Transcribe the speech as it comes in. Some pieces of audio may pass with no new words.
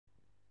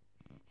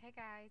Hey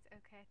guys,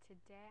 okay,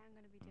 today I'm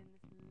going to be doing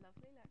this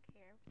lovely look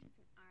here, which is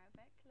an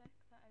Arabic look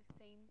that I've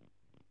seen.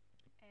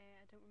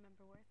 I don't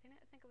remember where I've seen it.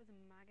 I think it was a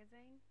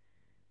magazine.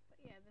 But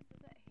yeah, this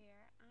is it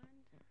here,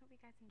 and I hope you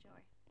guys enjoy.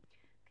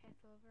 Okay,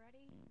 so I've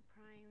already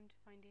primed,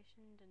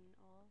 foundationed and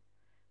all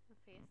my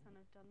face, and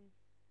I've done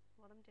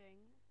what I'm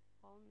doing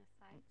all on this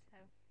side. So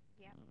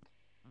yeah,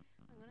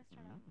 I'm going to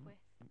start off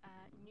with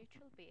a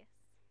neutral base,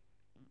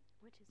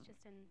 which is just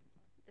in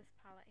this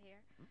palette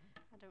here.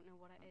 I don't know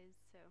what it is,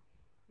 so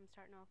I'm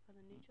starting off with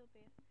a neutral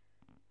base,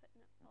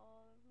 putting it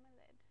all over my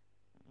lid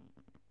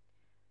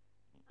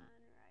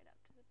and right up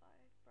to the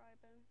brow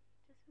bone,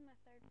 just with my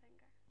third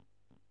finger.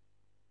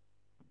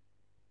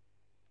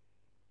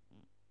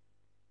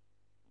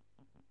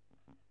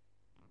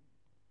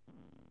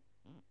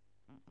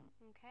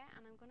 Okay,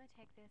 and I'm going to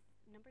take this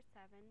number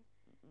 7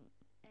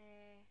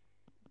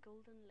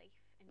 golden leaf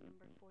in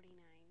number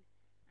 49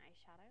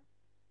 eyeshadow.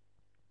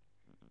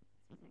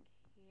 This is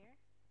like here.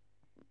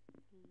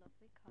 It's a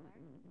lovely colour.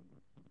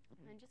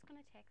 And I'm just going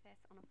to take this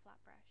on a flat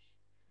brush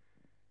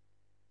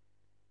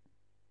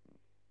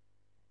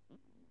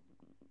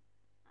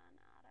and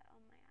add it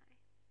on my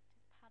eye.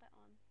 Just pat it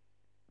on.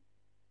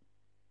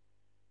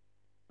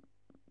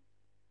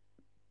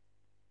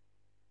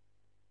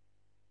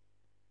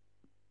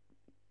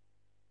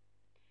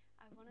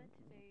 I wanted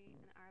to do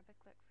an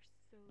Arabic look for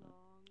so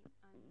long,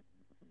 and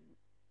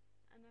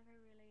I never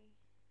really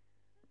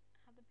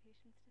had the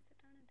patience to sit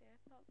down and do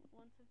it, but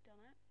once I've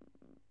done it,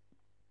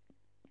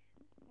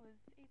 it was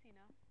easy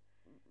enough.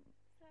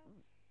 So,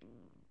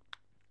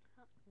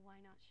 why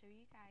not show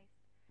you guys?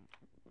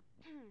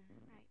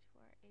 Right,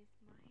 where is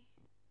my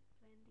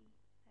blendy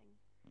thing?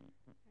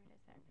 There it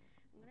is there.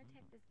 I'm going to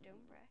take this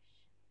dome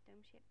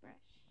shaped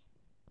brush.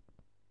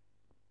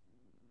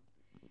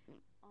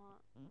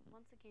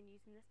 Once again,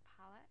 using this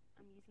palette,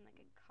 I'm using like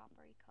a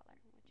coppery colour,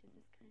 which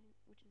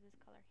is this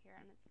colour here,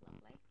 and it's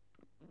lovely.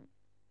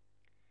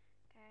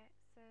 Okay,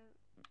 so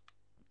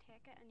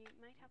take it, and you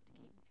might have to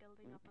keep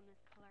building up on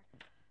this colour,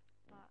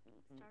 but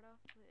start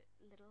off with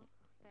little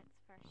bits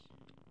first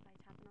by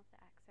tapping off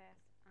the excess,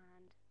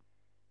 and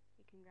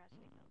you can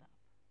gradually build up.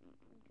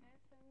 Okay,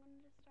 so I'm going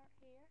to just start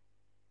here.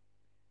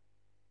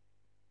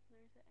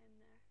 There's it in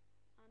there,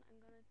 and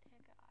I'm going to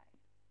take it out,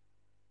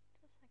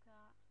 just like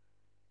that,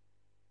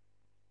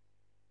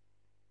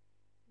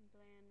 and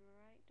blend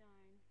right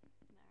down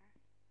there.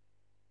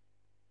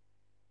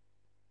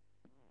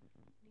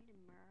 I need a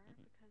mirror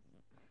because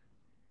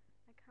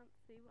I can't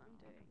see what I'm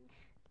doing.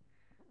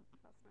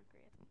 That's not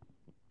great.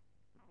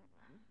 Sorry,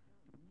 I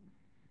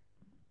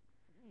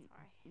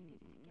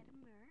needed to get a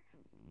mirror.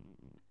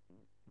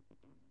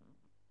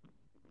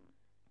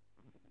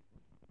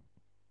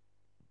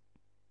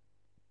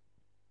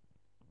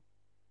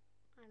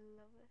 I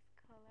love this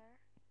colour.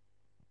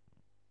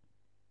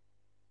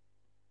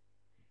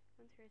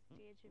 Went through a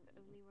stage of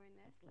only wearing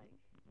this, like,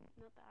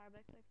 not the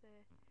Arabic, like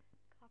the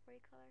coppery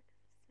colour,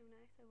 because it's so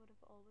nice. I would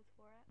have always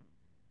wore it.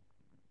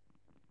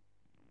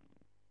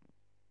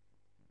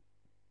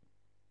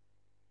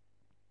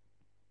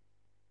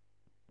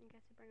 I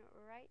guess to bring it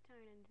right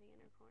down into the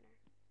inner corner.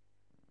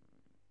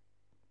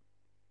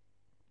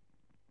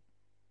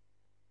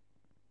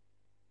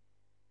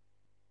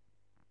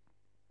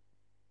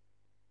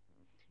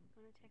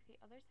 I'm going to take the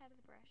other side of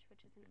the brush,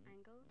 which is an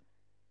angled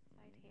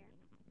side here,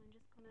 and I'm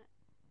just going to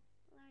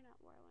line up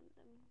where I want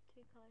them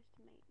two colours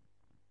to meet.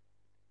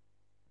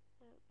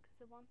 So,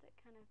 because I want it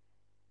kind of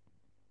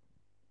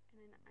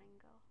in an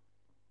angle.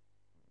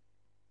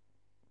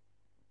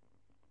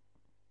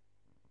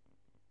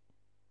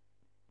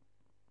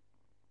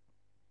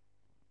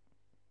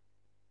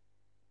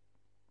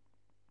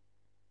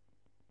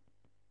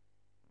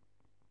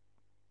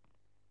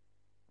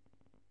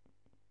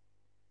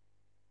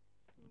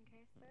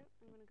 Okay, so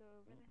I'm going to go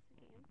over this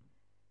again.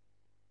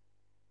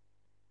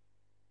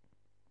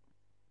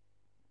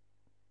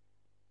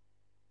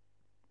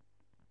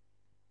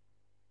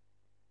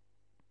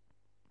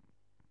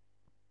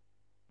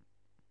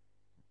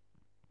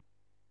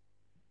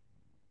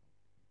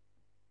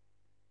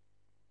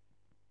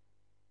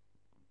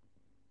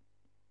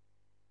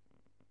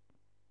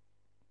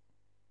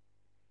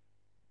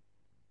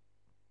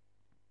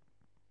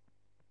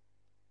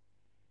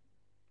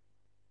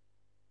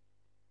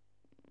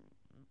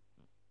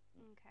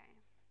 Okay,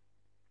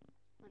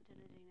 what did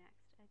I do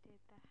next? I did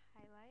the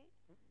highlight.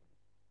 Let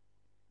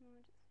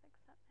me just fix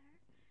that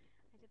there.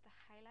 I did the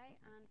highlight,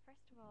 and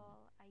first of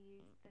all I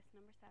used this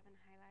number 7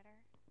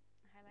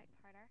 highlight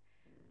powder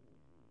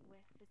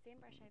with the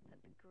same brush I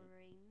put the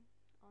green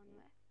on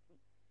with.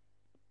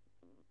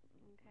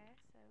 Okay,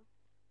 so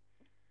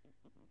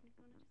I'm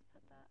going to just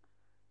put that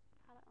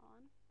palette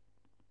on.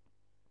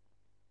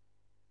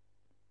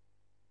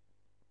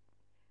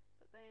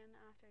 But then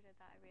after I did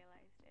that, I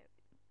realised it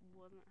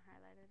wasn't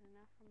highlighted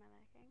enough for my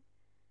liking.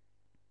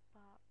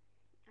 But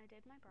I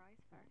did my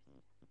brows first.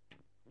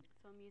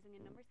 So I'm using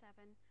a number 7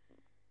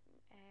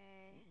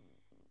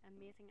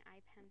 Amazing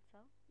Eye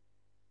Pencil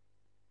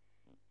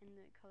in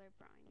the colour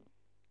brown.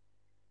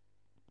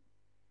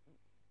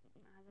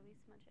 It has a wee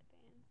smudge at the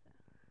end, so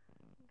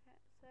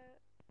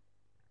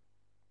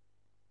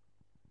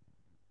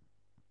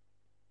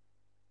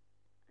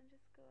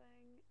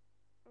going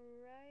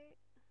right,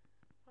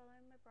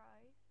 following my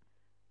brows,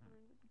 and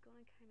I'm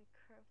going to kind of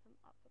curve them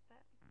up a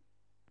bit.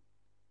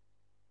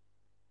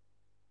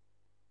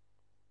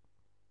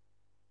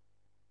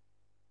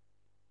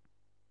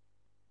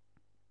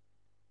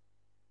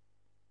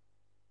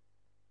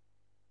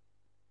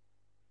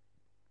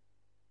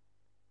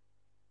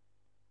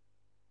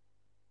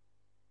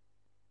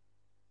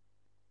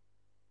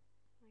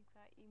 Like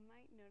that. You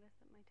might notice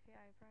that my two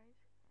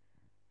eyebrows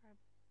are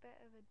a bit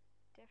of a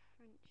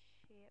different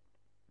shape,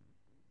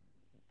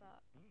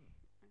 but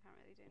I can't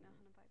really do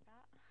nothing about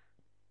that.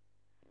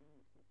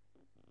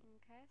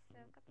 Okay, so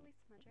I've got the wee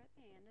smudger at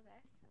the end of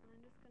this, and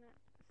I'm just going to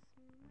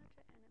smudge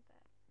it in a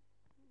bit,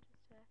 just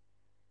to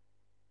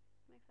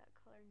make that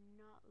colour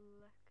not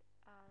look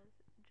as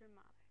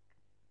dramatic.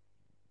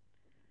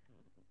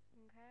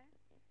 Okay,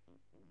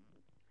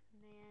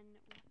 and then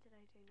what did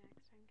I do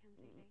next? I'm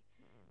completely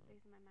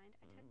losing my mind.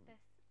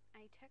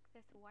 I took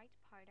this white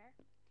powder.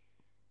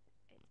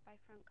 It's by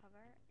Front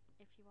Cover.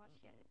 If you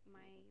watched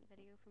my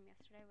video from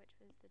yesterday, which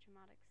was the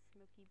dramatic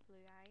smoky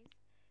blue eyes,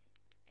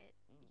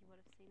 you would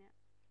have seen it.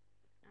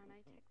 And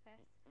I took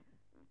this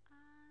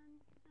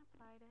and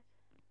applied it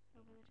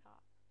over the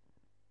top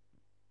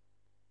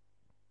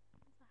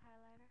as a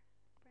highlighter.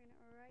 Bring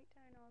it right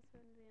down also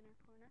into the inner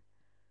corner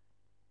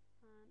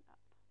and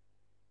up,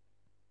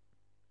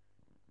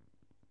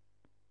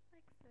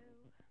 like so.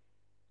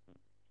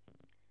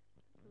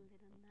 Put a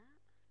lid on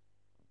that.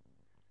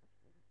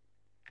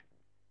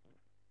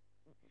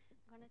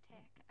 I'm going to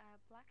take a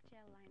black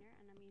gel liner,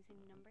 and I'm using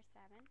number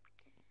 7.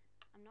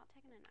 I'm not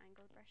taking an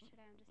angled brush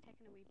today, I'm just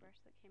taking a wee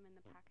brush that came in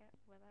the packet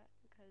with it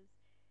because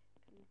I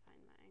couldn't find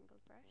my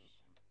angled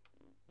brush.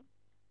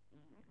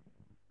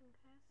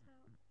 Okay, so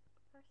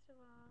first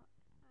of all,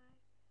 I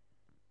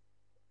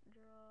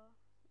draw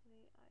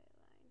the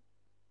outline.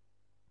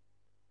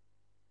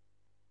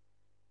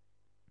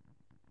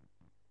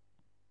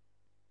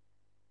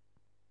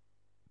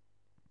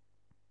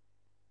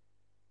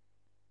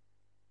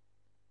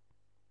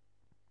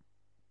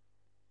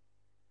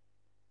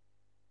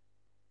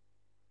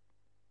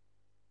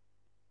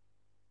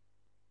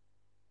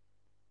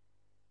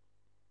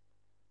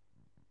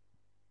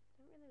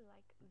 I don't really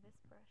like this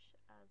brush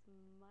as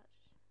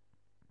much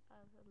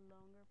as a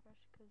longer brush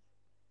because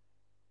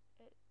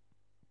it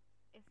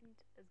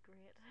isn't as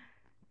great.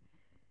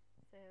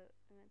 So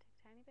I'm going to take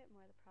a tiny bit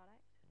more of the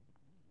product,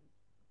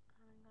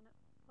 and I'm going to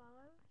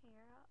follow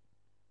here up.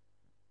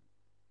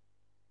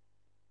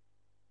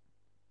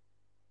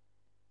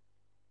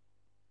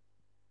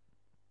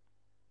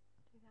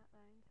 Do that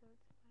line so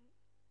it's right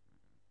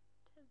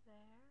to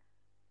there,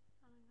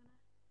 and I'm going to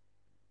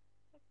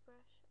take a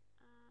brush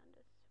and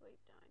just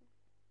sweep down.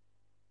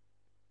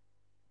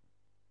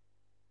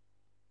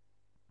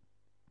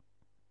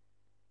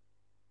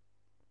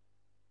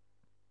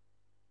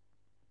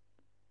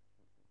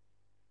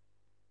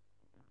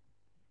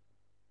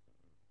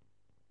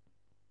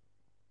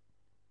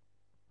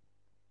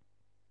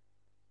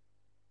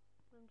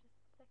 I'm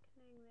just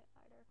thickening the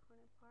outer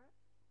corner part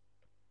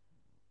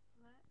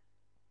of it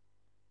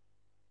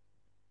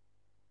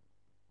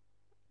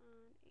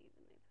and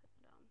evenly put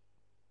it on.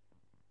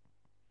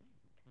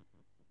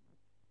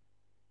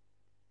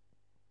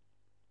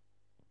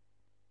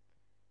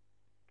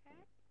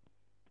 Okay,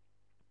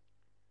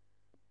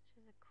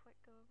 just a quick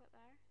go of it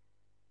there.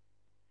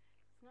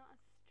 It's not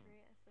as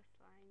straight as this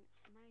line.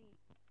 My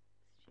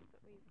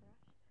stupid wee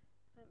brush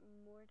spent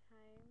more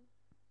time.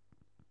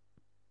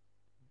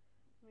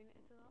 I mean,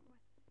 it's a lot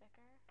more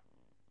thicker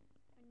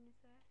when you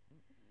use this.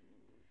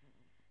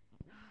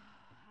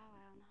 Oh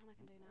well, nothing I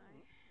can do now.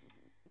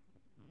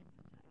 Just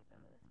a tiny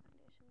bit with this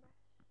foundation brush.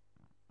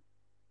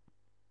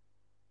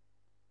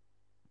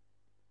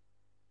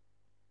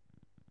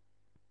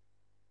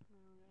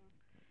 There we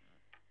go.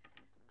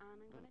 And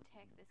I'm going to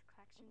take this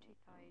Collection 2000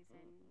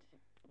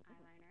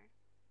 eyeliner.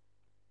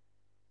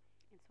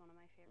 It's one of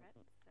my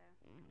favourites, so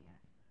yeah.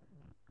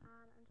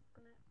 And I'm just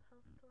going to pull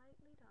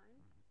slightly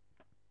down.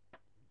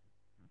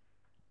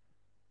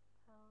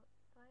 Pull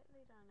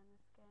slightly down on the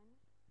skin.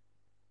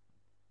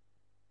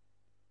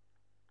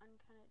 And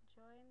kind of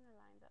join the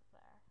lines up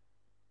there.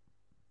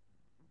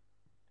 Just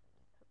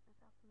poke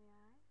myself in the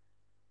eye.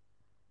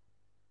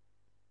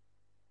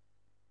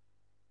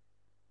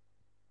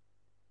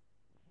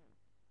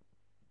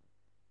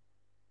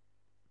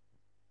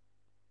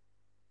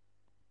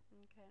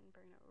 Okay, and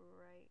bring it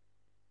right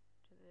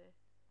to the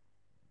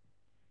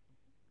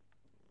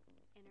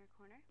inner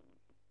corner.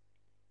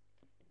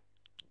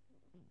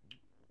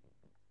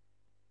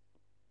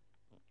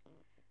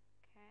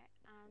 Okay,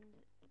 and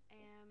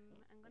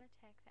I'm going to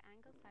take the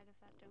angle side of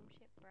that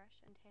dome-shaped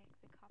brush and take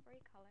the coppery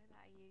colour that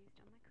I used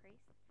on my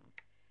crease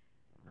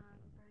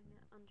and bring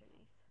it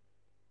underneath.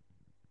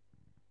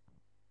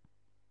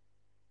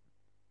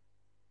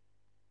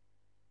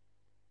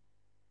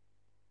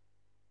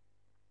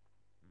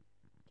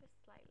 Just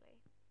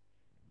slightly.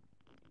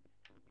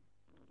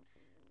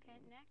 Okay,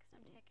 next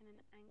I'm taking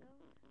an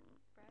angled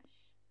brush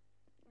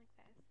like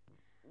this,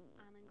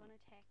 and I'm going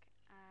to take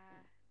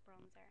a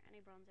bronzer.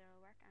 Any bronzer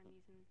will work. I'm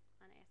using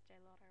an Estee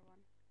Lauder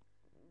one.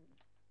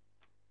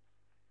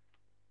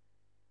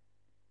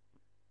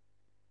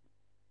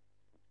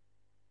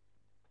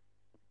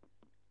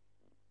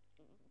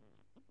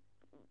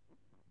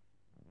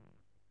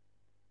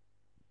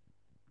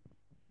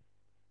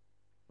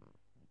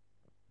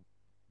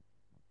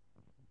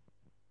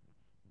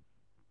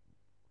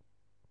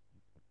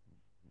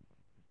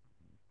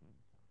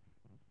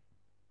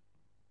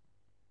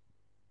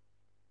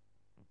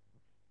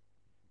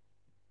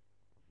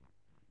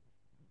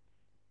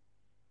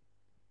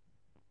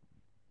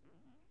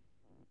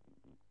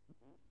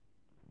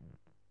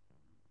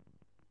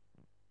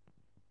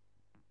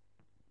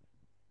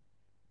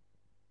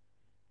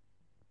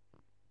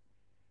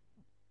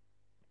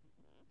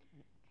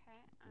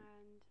 Okay,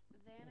 and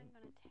then I'm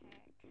going to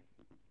take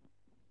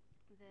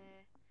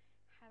the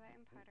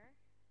highlighting powder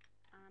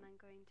and I'm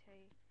going to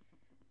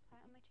apply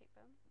it on my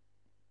cheekbone.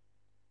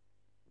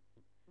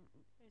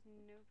 There's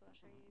no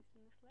blusher used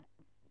in this lip,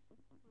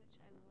 which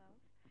I love.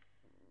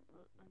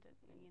 Well,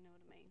 you know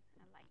what I mean.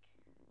 I like.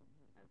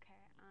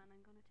 Okay, and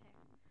I'm going to take.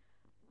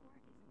 Where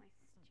is my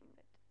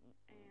stupid?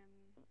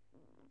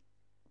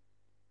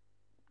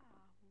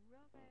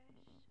 Rubbish.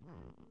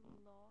 I've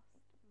lost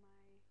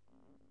my.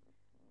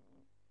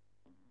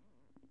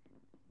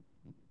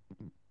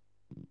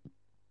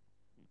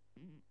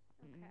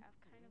 Okay,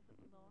 I've kind of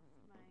lost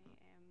my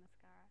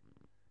mascara.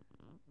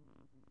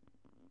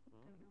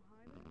 Don't know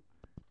how though.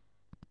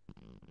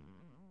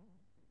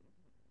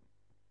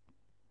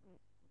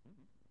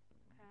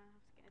 Okay, I'll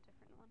have to get a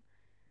different one.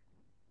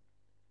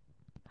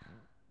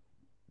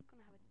 It's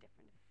gonna have a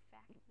different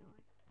effect now.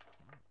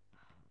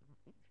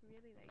 It's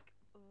really like,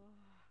 oh.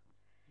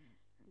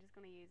 I'm just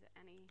gonna use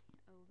any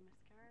old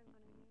mascara. I'm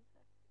gonna use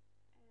this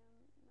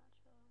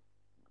Natural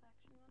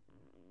Collection one.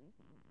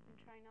 I'm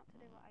trying not to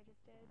do what I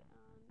just did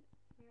and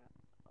smear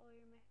all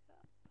your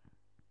makeup.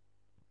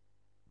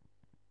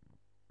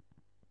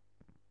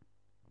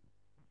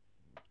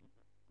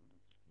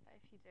 But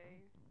if you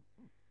do,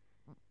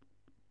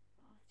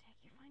 always take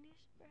your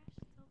foundation brush.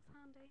 It's always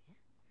handy.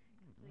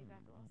 Can't believe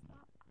I've lost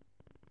that.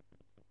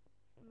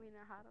 I mean,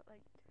 I had it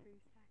like 2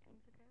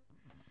 seconds ago.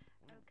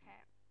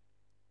 Okay.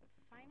 The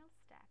final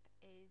step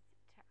is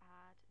to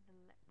add the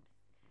lips.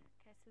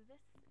 Okay, so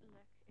this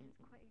look is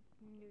quite a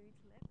nude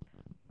lip.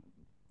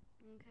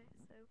 Okay,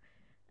 so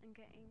I'm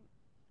getting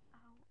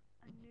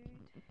a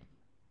nude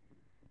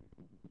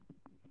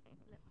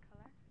lip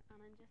colour and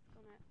I'm just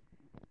gonna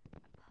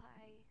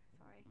apply,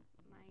 sorry,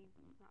 my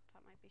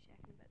laptop might be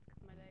shaking a bit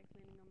because my leg's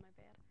leaning on my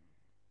bed,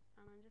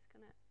 and I'm just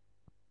gonna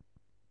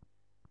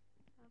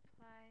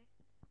apply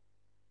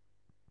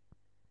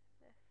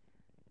this.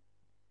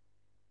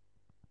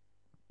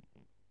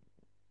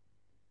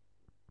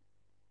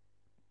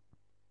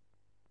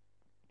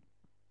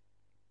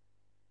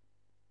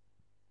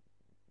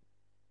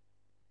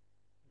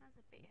 As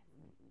a base.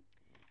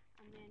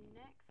 And then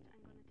next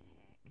I'm going to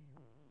take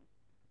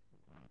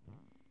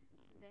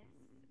this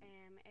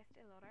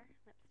Estee Lauder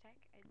lipstick,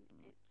 and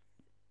it's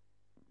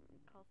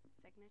called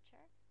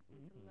Signature.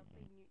 It's a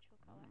lovely neutral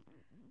colour,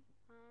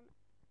 and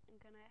I'm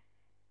going to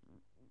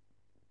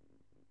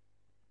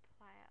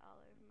apply it all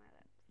over my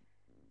lips.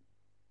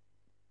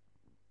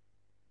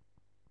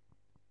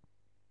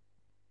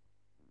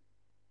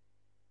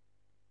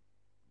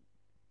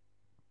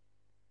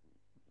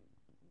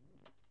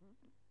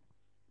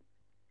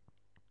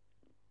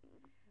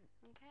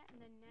 Okay, and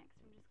then next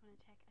I'm just going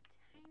to take a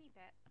tiny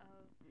bit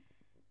of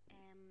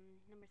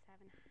number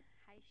 7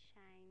 High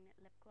Shine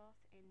Lip Gloss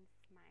in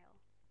Smile.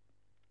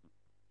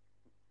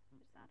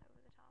 Just that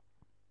over the top.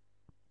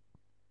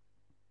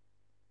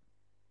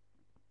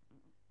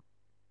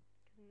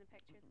 Because in the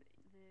pictures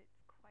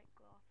it's quite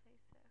glossy,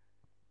 so.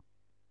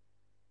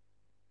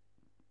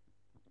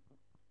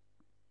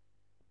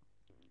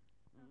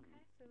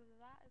 Okay, so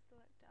that is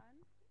the look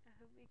done. I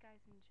hope you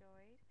guys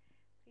enjoyed.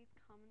 Please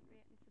comment,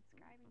 rate and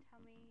subscribe and tell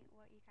me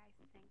what you guys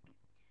think.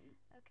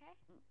 Okay,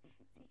 see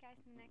you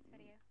guys in the next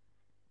video.